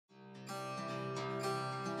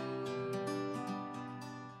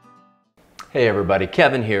Hey everybody,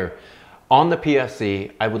 Kevin here. On the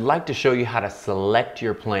PFC, I would like to show you how to select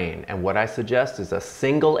your plane, and what I suggest is a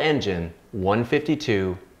single engine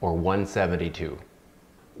 152 or 172.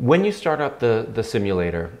 When you start up the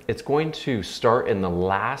simulator, it's going to start in the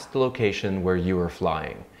last location where you are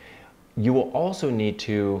flying. You will also need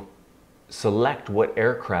to select what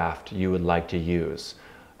aircraft you would like to use.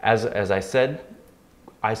 As I said,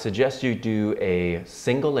 I suggest you do a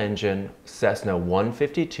single engine Cessna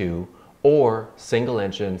 152 or single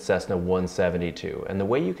engine Cessna 172. And the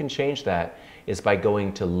way you can change that is by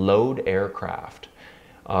going to load aircraft.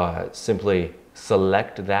 Simply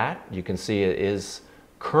select that. You can see it is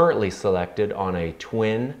currently selected on a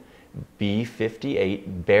twin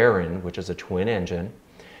B-58 Baron, which is a twin engine.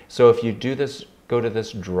 So if you do this, go to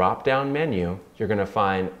this drop down menu, you're going to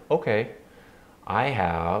find, okay, I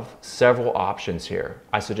have several options here.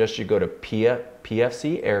 I suggest you go to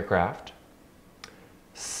PFC aircraft,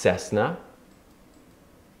 Cessna,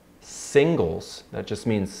 singles, that just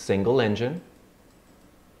means single engine,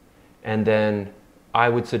 and then I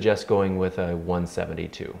would suggest going with a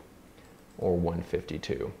 172 or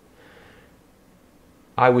 152.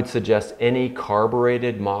 I would suggest any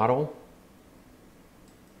carbureted model,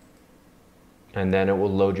 and then it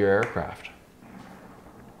will load your aircraft.